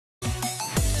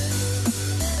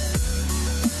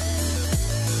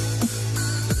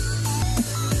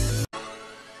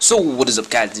So what is up,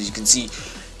 guys? As you can see,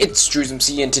 it's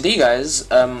DrewsMC, and today,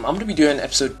 guys, I'm gonna be doing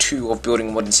episode 2 of building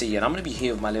a modern city, and I'm gonna be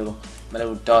here with my little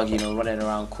dog, you know, running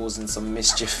around causing some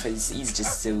mischief. He's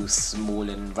just so small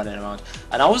and running around.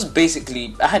 And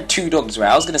I had 2 dogs, right?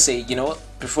 I was gonna say, you know what?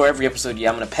 Before every episode,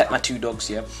 yeah, I'm gonna pet my 2 dogs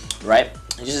here, right?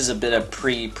 And this is a bit of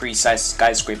pre-size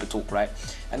skyscraper talk, right?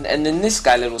 And then this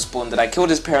guy little spawn that I killed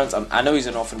his parents. I know he's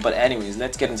an orphan, but anyways,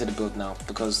 let's get into the build now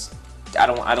because I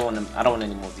don't want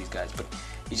any more of these guys, but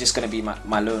he's just gonna be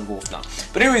my lone wolf now.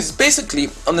 But anyways, basically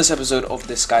on this episode of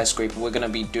this skyscraper, we're gonna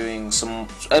be doing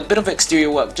a bit of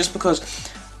exterior work, just because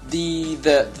the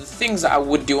things that I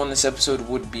would do on this episode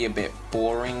would be a bit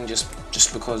boring,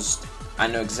 just because I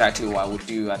know exactly what I would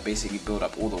do. I'd basically build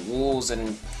up all the walls,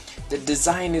 and the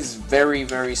design is very,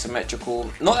 very symmetrical.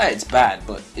 Not that it's bad,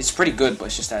 but it's pretty good, but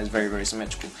it's just that it's very, very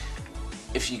symmetrical.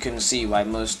 If you can see why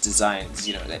most designs,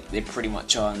 you know, they pretty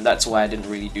much are, and that's why I didn't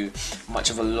really do much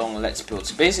of a long let's build.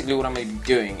 So basically what I'm going to be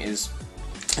doing is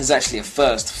actually a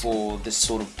first for this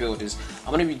sort of build. Is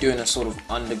I'm going to be doing a sort of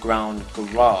underground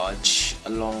garage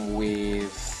along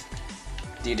with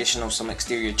the addition of some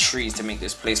exterior trees to make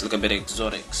this place look a bit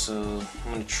exotic. So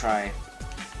I'm going to try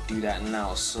do that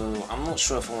now. So I'm not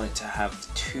sure if I want it to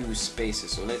have 2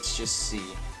 spaces, so let's just see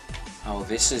how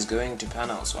this is going to pan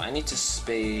out. So I need to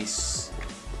space,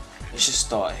 let's just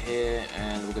start here,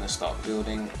 and we're going to start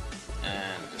building,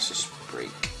 and let's just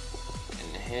break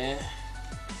in here,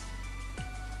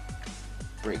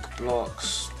 break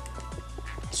blocks.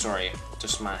 Sorry,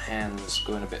 just my hands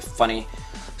going a bit funny.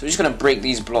 So we're just going to break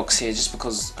these blocks here, just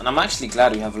because, and I'm actually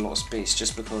glad we have a lot of space, I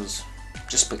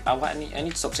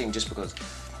need to stop saying just because.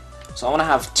 So I want to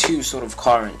have 2 sort of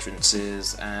car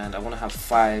entrances, and I want to have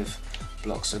 5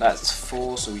 blocks, so that's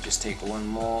 4, so we just take 1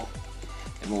 more,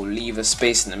 and we'll leave a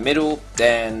space in the middle.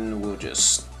 Then we'll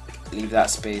just leave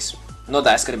that space, not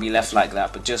that it's going to be left like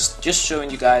that, but just showing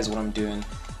you guys what I'm doing,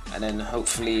 and then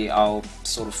hopefully I'll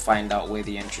sort of find out where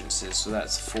the entrance is. So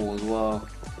that's 4 as well,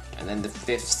 and then the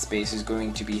 5th space is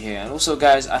going to be here. And also,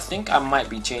 guys, I think I might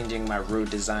be changing my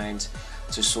road designs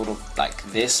to sort of like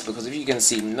this, because if you can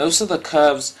see, most of the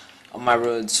curves on my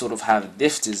road sort of have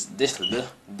this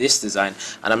design,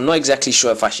 and I'm not exactly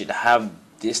sure if I should have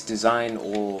this design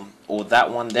or that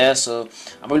one there. So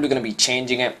I'm probably going to be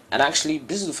changing it, and actually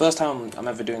this is the first time I'm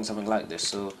ever doing something like this,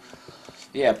 so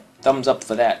yeah, thumbs up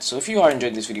for that. So if you are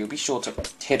enjoying this video, be sure to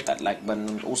hit that like button,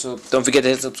 and also don't forget to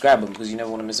hit the subscribe button, because you never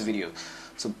want to miss a video.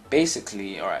 So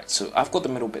basically, alright, so I've got the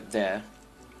middle bit there,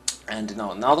 and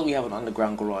now that we have an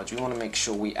underground garage, we want to make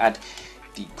sure we add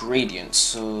the gradient.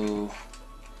 So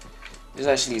this is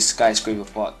actually Skyscraper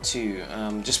Part 2,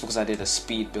 just because I did a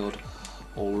speed build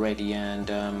already, and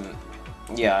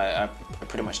yeah, I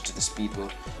pretty much did the speed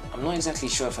build. I'm not exactly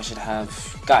sure if I should have...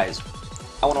 Guys,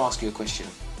 I want to ask you a question.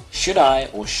 Should I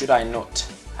or should I not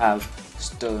have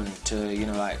stone to, you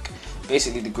know, like,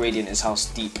 basically the gradient is how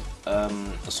steep a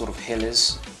sort of hill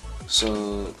is,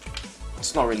 so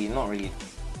it's not really nerdy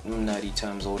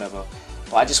terms or whatever,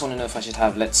 but I just want to know if I should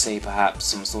have, let's say, perhaps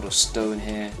some sort of stone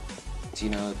here, you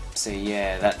know, say,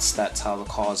 yeah, that's how the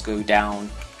cars go down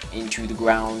into the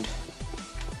ground.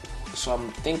 So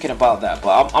I'm thinking about that,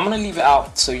 but I'm gonna leave it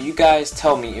out, so you guys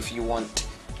tell me if you want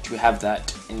to have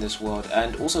that in this world.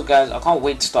 And also, guys, I can't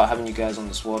wait to start having you guys on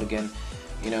this world again,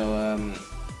 you know.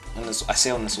 I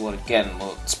say on this world again,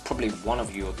 well, it's probably 1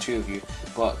 of you or 2 of you,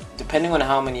 but depending on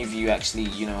how many of you actually,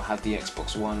 you know, have the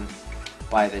Xbox One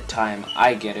by the time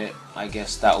I get it, I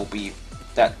guess that'll be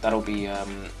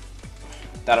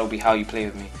how you play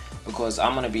with me, because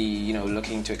I'm gonna be, you know,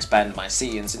 looking to expand my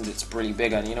city, and since it's pretty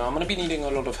big, and you know, I'm gonna be needing a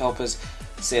lot of helpers,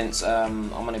 since I'm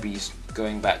gonna be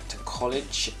going back to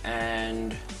college,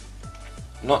 and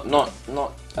not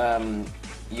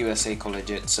USA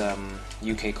college, it's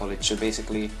UK college. So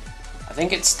basically, I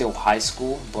think it's still high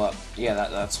school, but yeah,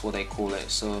 that's what they call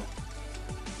it. So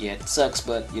yeah, it sucks,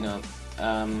 but you know,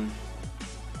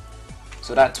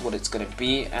 so that's what it's gonna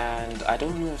be. And I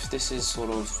don't know if this is sort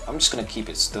of, I'm just gonna keep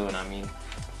it stone. I mean,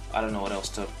 I don't know what else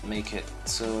to make it,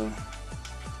 so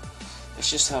let's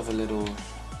just have a little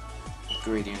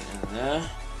gradient in there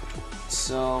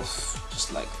itself,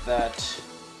 just like that,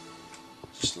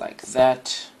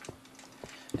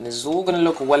 and this is all gonna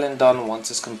look well and done once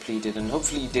it's completed. And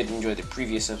hopefully you did enjoy the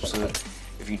previous episode.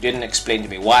 If you didn't, explain to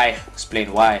me why.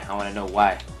 Explain why. I want to know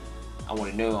why. I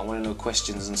want to know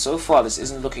questions. And so far this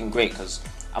isn't looking great, because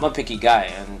I'm a picky guy,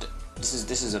 and this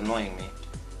is annoying me.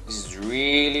 This is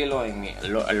really annoying me,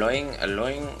 annoying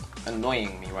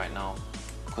me right now,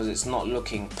 because it's not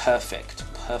looking perfect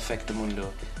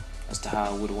mundo as to how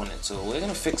I would want it. So we're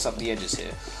gonna fix up the edges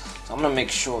here. So I'm gonna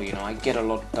make sure, you know, I get a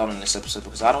lot done in this episode,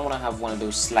 because I don't want to have one of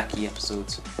those slacky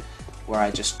episodes where I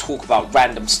just talk about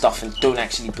random stuff and don't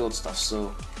actually build stuff.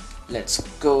 So let's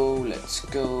go,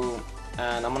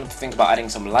 and I'm gonna think about adding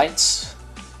some lights.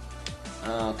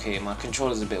 Okay, my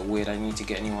controller's a bit weird. I need to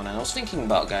get a new one, and I was thinking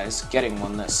about, guys, getting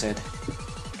one that said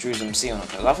Drew's MC on it,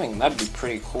 because I think that'd be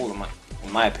pretty cool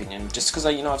in my opinion, just because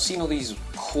I've seen all these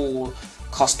cool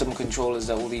custom controllers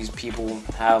that all these people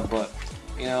have, but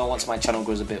once my channel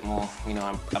grows a bit more,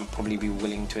 I'm probably be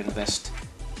willing to invest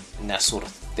in that sort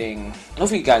of thing. And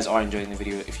hopefully you guys are enjoying the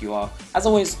video. If you are, as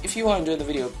always, if you are enjoying the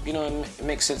video, it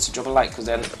makes sense to drop a like, because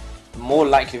then the more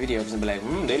like the video, because they'll be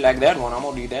like, they like that one, I'm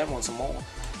gonna do that one some more,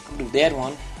 I'm gonna do that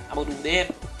one, I'm gonna do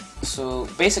that. So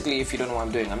basically, if you don't know what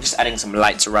I'm doing, I'm just adding some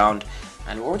lights around,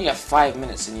 and we already have 5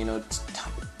 minutes, and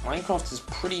Minecraft is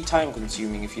pretty time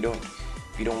consuming if you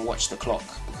don't watch the clock,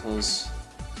 because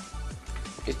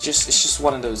it's just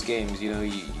one of those games. You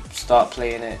start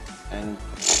playing it and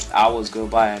hours go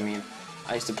by. I mean,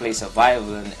 I used to play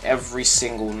survival, and every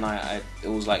single night it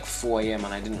was like 4 AM,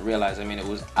 and I didn't realize. I mean, it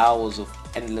was hours of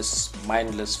endless,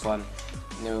 mindless fun.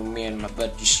 Me and my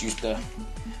bud just used to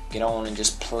get on and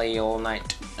just play all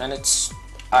night, and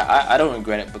I don't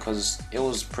regret it, because it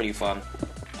was pretty fun,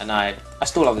 and I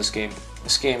still love this game.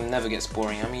 This game never gets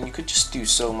boring. I mean, you could just do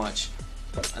so much,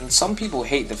 and some people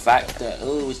hate the fact that,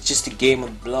 oh, it's just a game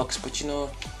of blocks, but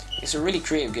it's a really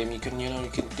creative game. You can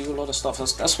do a lot of stuff.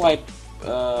 That's why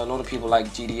a lot of people like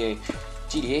GTA.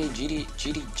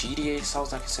 GTA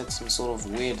sounds like I said some sort of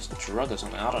weird drug or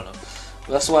something, I don't know.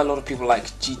 But that's why a lot of people like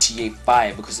GTA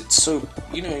 5, because it's so,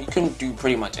 you can do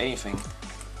pretty much anything,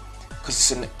 because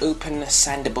it's an open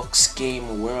sandbox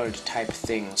game world type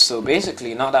thing. So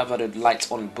basically, now that I've added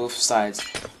lights on both sides,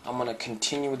 I'm gonna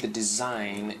continue with the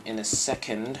design in a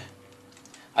second.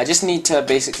 I just need to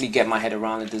basically get my head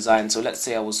around the design. So let's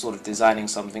say I was sort of designing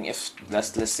something. If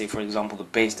let's say, for example, the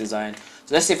base design.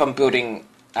 So let's say if I'm building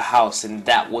a house and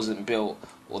that wasn't built,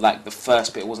 or like the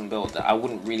first bit wasn't built, that I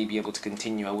wouldn't really be able to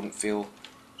continue. I wouldn't feel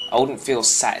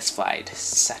satisfied.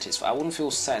 I wouldn't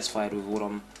feel satisfied with what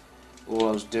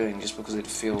I was doing, just because it'd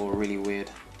feel really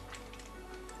weird.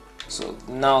 So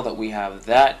now that we have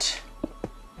that,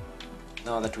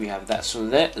 so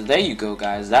there you go,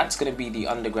 guys. That's gonna be the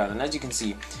underground, and as you can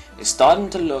see, it's starting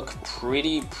to look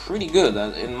pretty good,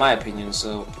 in my opinion.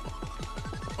 So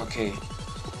okay,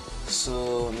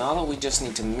 so now that we just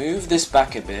need to move this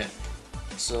back a bit.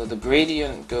 So the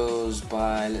gradient goes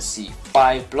by, let's see,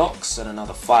 5 blocks and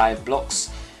another 5 blocks.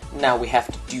 Now we have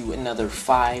to do another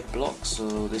 5 blocks,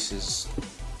 so this is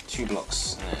 2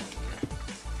 blocks, and then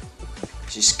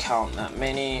just count that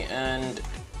many, and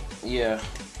yeah,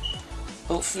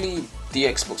 hopefully the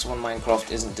Xbox One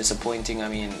Minecraft isn't disappointing. I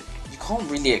mean, you can't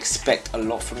really expect a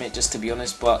lot from it, just to be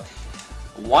honest, but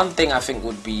one thing I think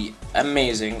would be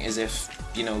amazing is if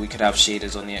we could have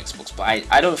shaders on the Xbox, but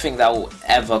I don't think that will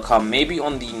ever come. Maybe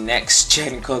on the next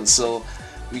gen console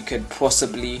we could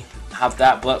possibly have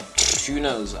that, but who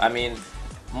knows. I mean,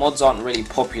 mods aren't really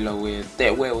popular with they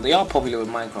are popular with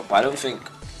Minecraft, but I don't think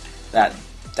that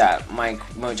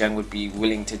Mojang would be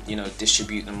willing to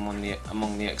distribute them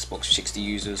among the Xbox 60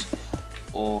 users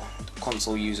or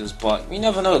console users. But we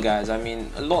never know, guys. I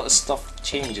mean, a lot of stuff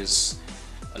changes.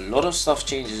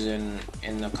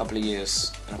 In a couple of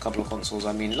years, in a couple of consoles.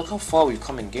 I mean, look how far we've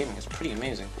come in gaming. It's pretty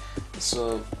amazing.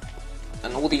 So,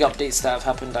 and all the updates that have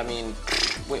happened, I mean,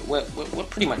 we're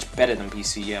pretty much better than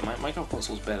PC. Yeah, my Minecraft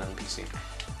console's better than PC.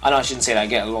 I know I shouldn't say that. I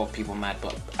get a lot of people mad,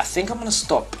 but I think I'm gonna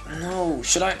stop. No,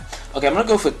 should I? Okay, I'm gonna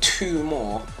go for 2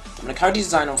 more. I'm gonna carry the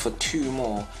design on for 2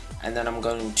 more, and then I'm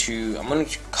going to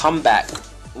come back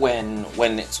when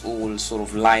it's all sort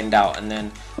of lined out, and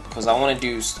then because I want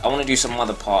to do some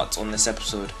other parts on this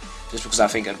episode, just because I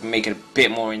think it'd make it a bit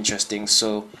more interesting.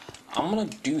 So I'm gonna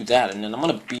do that, and then I'm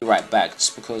gonna be right back,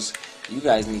 just because you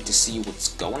guys need to see what's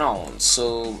going on.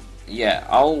 So yeah,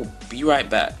 I'll be right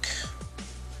back.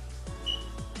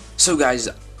 So guys,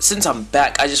 since I'm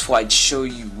back, I just thought I'd show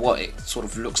you what it sort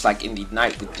of looks like in the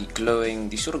night with the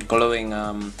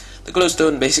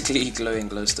glowstone, basically glowing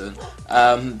glowstone.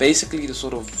 Basically the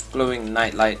sort of glowing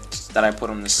night light that I put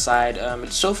on the side.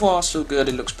 So far so good.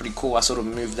 It looks pretty cool. I sort of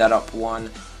moved that up one.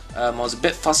 I was a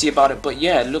bit fussy about it, but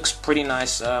yeah, it looks pretty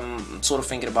nice. I'm sort of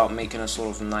thinking about making a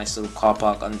sort of nice little car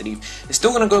park underneath. It's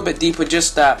still gonna go a bit deeper,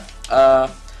 just that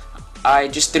I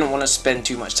just didn't want to spend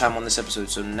too much time on this episode.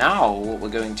 So now what we're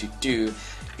going to do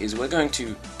is we're going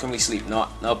to, can we sleep? No,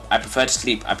 I prefer to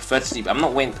sleep. I'm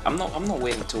not waiting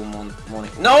until morning.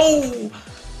 No!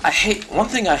 One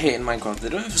thing I hate in Minecraft, they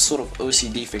don't have a sort of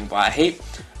OCD thing, but I hate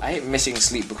missing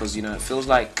sleep, because it feels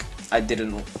like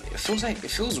it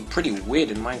feels pretty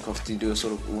weird in Minecraft to do a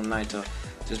sort of all-nighter,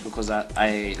 just because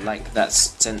I like that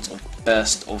sense of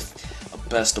burst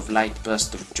burst of light,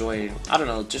 burst of joy. I don't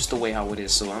know, just the way how it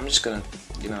is. So I'm just gonna,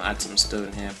 you know, add some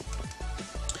stone here.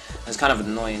 It's kind of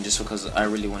annoying just because I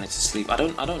really wanted to sleep. I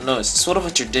don't know. It's sort of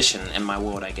a tradition in my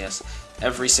world, I guess.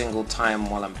 Every single time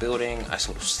while I'm building, I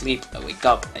sort of sleep, I wake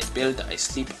up, I build, I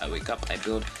sleep, I wake up, I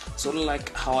build. Sort of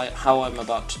like how I'm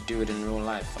about to do it in real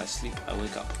life. I sleep, I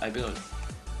wake up, I build.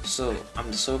 So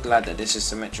I'm so glad that this is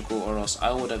symmetrical, or else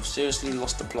I would have seriously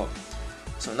lost the plot.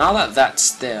 So now that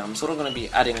that's there, I'm sort of going to be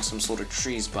adding some sort of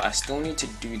trees, but I still need to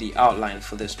do the outline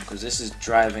for this because this is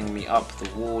driving me up the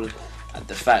wall at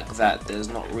the fact that there's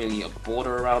not really a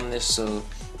border around this. So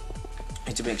I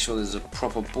need to make sure there's a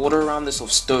proper border around this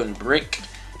of stone brick.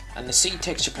 And the city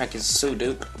texture pack is so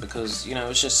dope because, you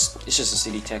know, it's just a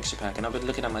city texture pack, and I've been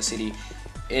looking at my city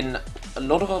in a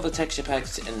lot of other texture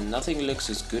packs and nothing looks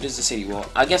as good as the city. Well,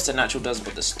 I guess the natural does,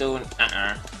 but the stone,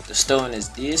 the stone is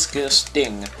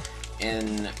disgusting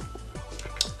in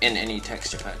any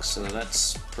texture pack. So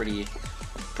that's pretty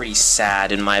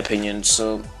sad in my opinion.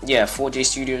 So yeah, 4J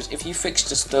Studios, if you fix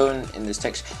the stone in this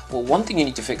text, well, one thing you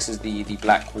need to fix is the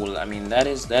black wall. I mean, that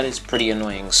is pretty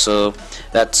annoying. So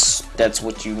that's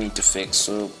what you need to fix.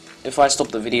 So if I stop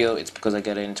the video, it's because I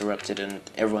get interrupted and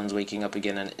everyone's waking up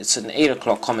again, and it's an 8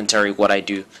 o'clock commentary what I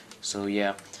do. So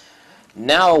yeah,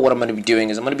 now what I'm going to be doing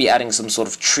is I'm going to be adding some sort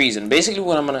of trees, and basically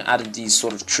what I'm going to add these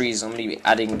sort of trees, I'm going to be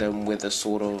adding them with a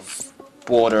sort of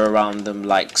border around them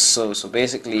like so. So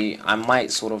basically I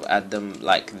might sort of add them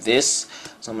like this.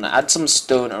 So I'm going to add some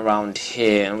stone around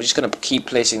here, and we're just going to keep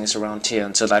placing this around here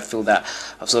until I feel that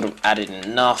I've sort of added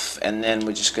enough, and then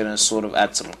we're just going to sort of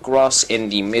add some grass in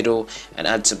the middle and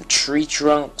add some tree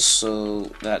trunks.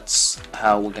 So that's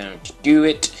how we're going to do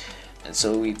it. And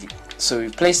so we've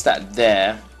placed that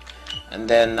there, and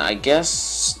then I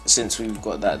guess since we've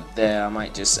got that there, I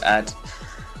might just add,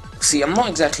 see, I'm not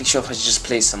exactly sure if I should just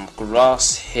place some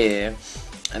grass here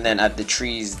and then add the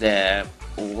trees there,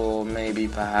 or maybe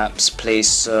perhaps place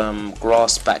some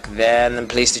grass back there and then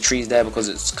place the trees there, because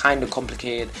it's kind of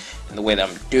complicated in the way that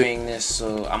I'm doing this.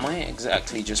 So I might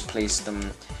exactly just place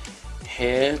them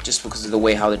here just because of the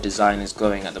way how the design is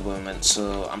going at the moment.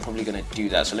 So I'm probably going to do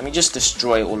that. So let me just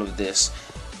destroy all of this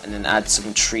and then add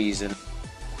some trees in.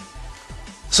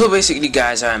 So basically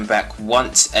guys, I am back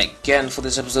once again for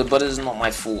this episode, but it's not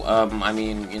my fault. I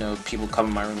mean, you know, people come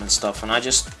in my room and stuff, and I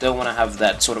just don't want to have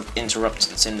that sort of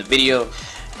interruptions in the video.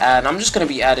 And I'm just going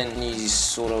to be adding these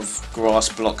sort of grass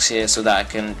blocks here so that I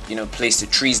can, you know, place the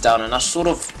trees down. And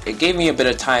it gave me a bit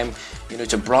of time, you know,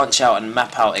 to branch out and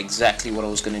map out exactly what I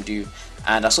was going to do.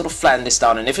 And I sort of flattened this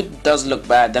down, and if it does look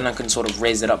bad, then I can sort of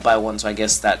raise it up by one, so I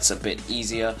guess that's a bit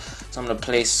easier. So I'm going to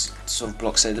place sort of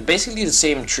blocks there. They're basically the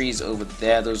same trees over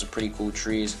there. Those are pretty cool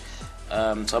trees. So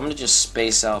I'm going to just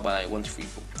space out by like 1, 2, 3,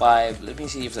 4, 5. Let me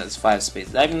see if that's 5 space.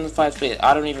 Is that even 5 space?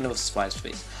 I don't even know if it's 5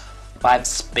 space. 5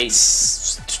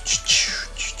 space.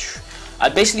 I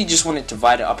basically just wanted to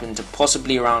divide it up into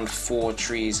possibly around 4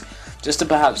 trees, just to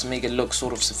perhaps make it look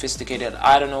sort of sophisticated.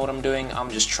 I don't know what I'm doing. I'm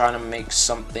just trying to make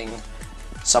something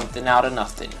out of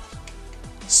nothing.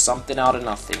 Something out of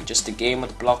nothing. Just a game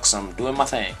with blocks. I'm doing my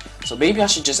thing. So maybe I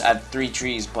should just add 3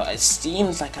 trees, but it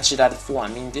seems like I should add 4. I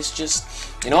mean, this just,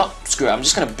 you know what? Screw it. I'm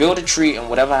just gonna build a tree, and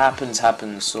whatever happens,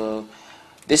 happens. So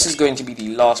this is going to be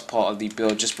the last part of the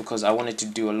build, just because I wanted to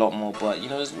do a lot more, but you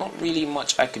know, there's not really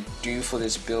much I could do for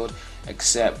this build,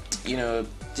 except, you know,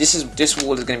 this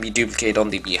wall is going to be duplicated on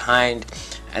the behind,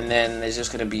 and then there's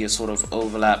just going to be a sort of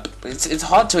overlap. It's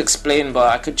hard to explain,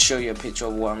 but I could show you a picture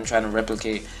of what I'm trying to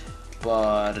replicate,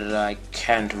 but I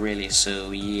can't really.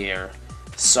 So yeah,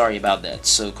 sorry about that.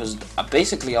 So because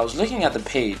basically I was looking at the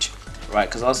page, right,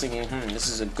 because I was thinking, this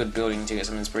is a good building to get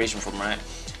some inspiration from, right?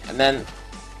 And then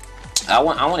I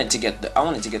wanted to get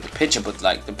the picture, but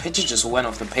like the picture just went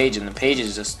off the page, and the page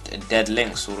is just a dead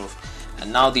link sort of.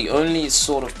 And now the only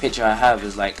sort of picture I have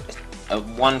is like a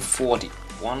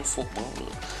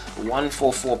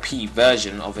 144p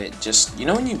version of it. Just, you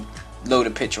know, when you load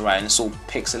a picture, right, and it's all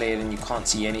pixelated and you can't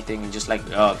see anything, and just like,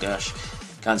 oh gosh,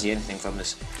 can't see anything from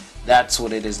this. That's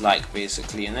what it is like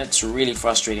basically, and it's really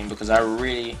frustrating because I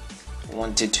really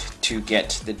wanted to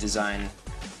get the design.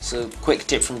 So quick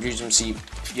tip from GMC: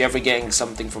 if you're ever getting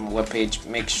something from a web page,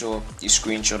 make sure you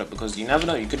screenshot it, because you never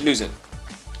know, you could lose it.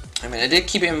 I mean, I did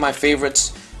keep it in my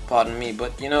favorites, pardon me,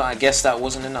 but you know, I guess that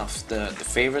wasn't enough. The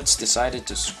favorites decided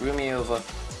to screw me over,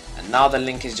 and now the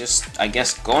link is just, I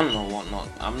guess, gone or whatnot.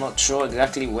 I'm not sure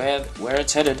exactly where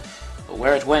it's headed or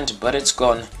where it went, but it's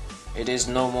gone. It is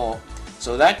no more.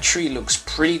 So that tree looks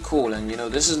pretty cool, and you know,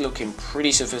 this is looking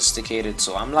pretty sophisticated.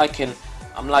 So I'm liking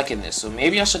this. So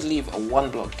maybe I should leave a 1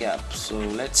 block gap. So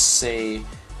let's say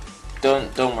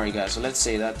don't worry guys. So let's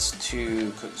say that's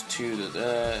 2,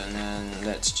 and then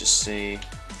let's just say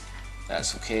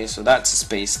that's okay. So that's a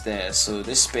space there. So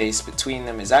this space between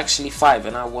them is actually 5,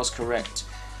 and I was correct.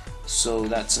 So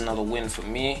that's another win for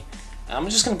me. And I'm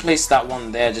just gonna place that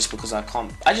one there just because I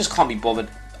just can't be bothered.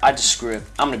 I just screw it.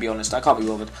 I'm gonna be honest. I can't be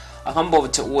bothered. I can't bother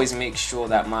to always make sure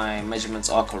that my measurements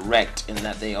are correct and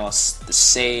that they are the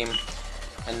same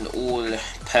and all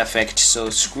perfect. So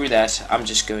screw that. I'm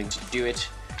just going to do it.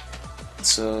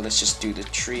 So let's just do the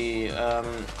tree.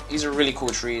 These are really cool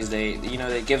trees. They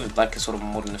give it like a sort of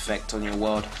modern effect on your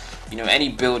world. Any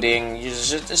building, you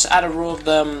just add a row of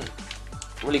them.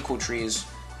 Really cool trees.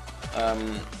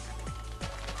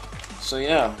 So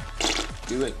yeah,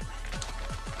 do it.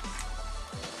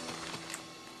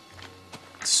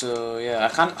 So yeah, I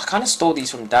kind of stole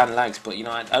these from Dan Lags, but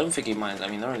I don't think he minds. I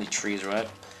mean, they're only trees, right?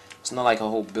 It's not like a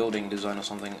whole building design or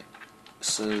something.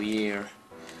 So yeah.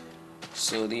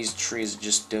 So these trees are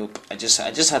just dope. I just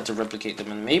had to replicate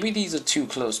them, and maybe these are too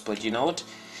close, but you know what?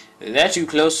 They're too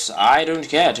close. I don't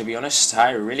care, to be honest.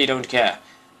 I really don't care.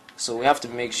 So we have to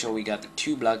make sure we got the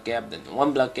 2 block gap, then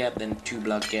 1 block gap, then 2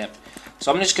 block gap.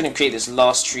 So I'm just gonna create this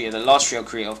last tree, and the last tree I'll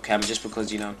create off cam just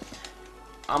because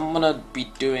I'm gonna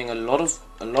be doing a lot of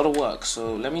work.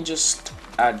 So let me just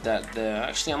add that there.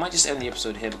 Actually, I might just end the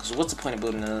episode here because what's the point of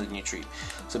building another new tree?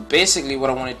 So basically what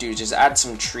I want to do is just add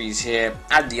some trees here,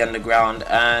 add the underground,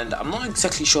 and I'm not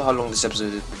exactly sure how long this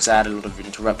episode is because I had a lot of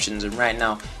interruptions, and right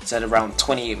now it's at around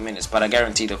 28 minutes, but I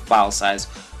guarantee the file size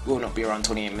will not be around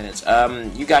 28 minutes.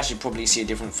 You guys should probably see a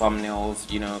different thumbnail of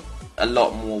a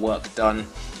lot more work done,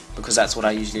 because that's what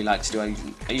I usually like to do. I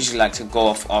usually like to go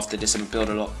off after this and build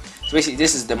a lot. So basically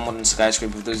this is the modern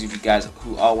skyscraper for those of you guys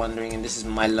who are wondering, and this is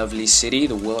my lovely city,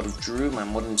 the world of Drew, my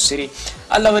modern city.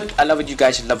 I love it, you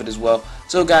guys should love it as well.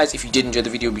 So guys, if you did enjoy the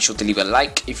video, be sure to leave a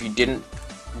like. If you didn't,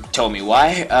 tell me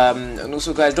why. And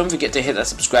also guys, don't forget to hit that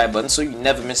subscribe button so you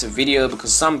never miss a video,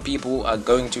 because some people are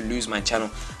going to lose my channel.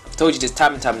 I've told you this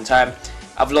time and time and time.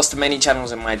 I've lost many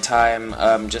channels in my time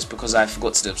just because I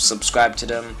forgot to subscribe to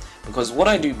them. Because what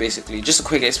I do basically, just a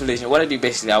quick explanation, what I do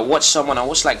basically, I watch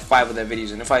like 5 of their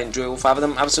videos, and if I enjoy all 5 of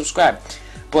them, I will subscribe.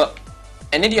 But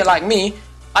an idiot like me,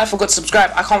 I forgot to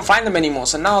subscribe, I can't find them anymore,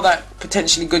 so now that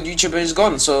potentially good YouTuber is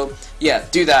gone. So yeah,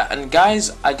 do that. And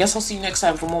guys, I guess I'll see you next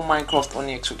time for more Minecraft on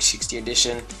the Xbox 60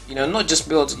 edition. Not just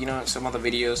builds, some other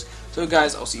videos. So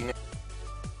guys, I'll see you next time.